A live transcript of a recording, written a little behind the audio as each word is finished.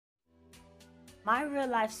My real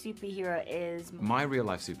life superhero is... My real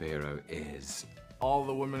life superhero is... all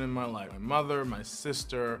the women in my life. My mother, my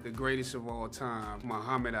sister. The greatest of all time,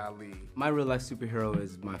 Muhammad Ali. My real life superhero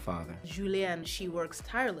is my father. Julianne, she works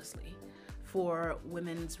tirelessly for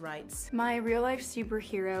women's rights. My real life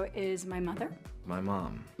superhero is my mother. My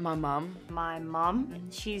mom. My mom. My mom.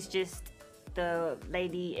 She's just the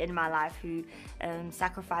lady in my life who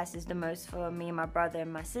sacrifices the most for me and my brother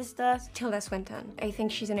and my sister. Tilda Swinton. I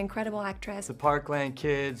think she's an incredible actress. The Parkland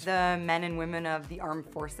Kids. The men and women of the armed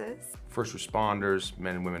forces. First responders,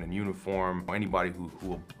 men and women in uniform, anybody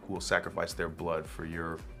who will sacrifice their blood for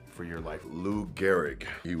your life. Lou Gehrig.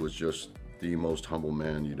 He was just the most humble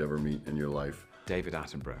man you'd ever meet in your life. David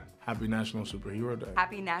Attenborough. Happy National Superhero Day.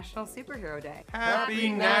 Happy National Superhero Day. Happy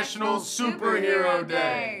National Superhero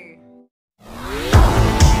Day.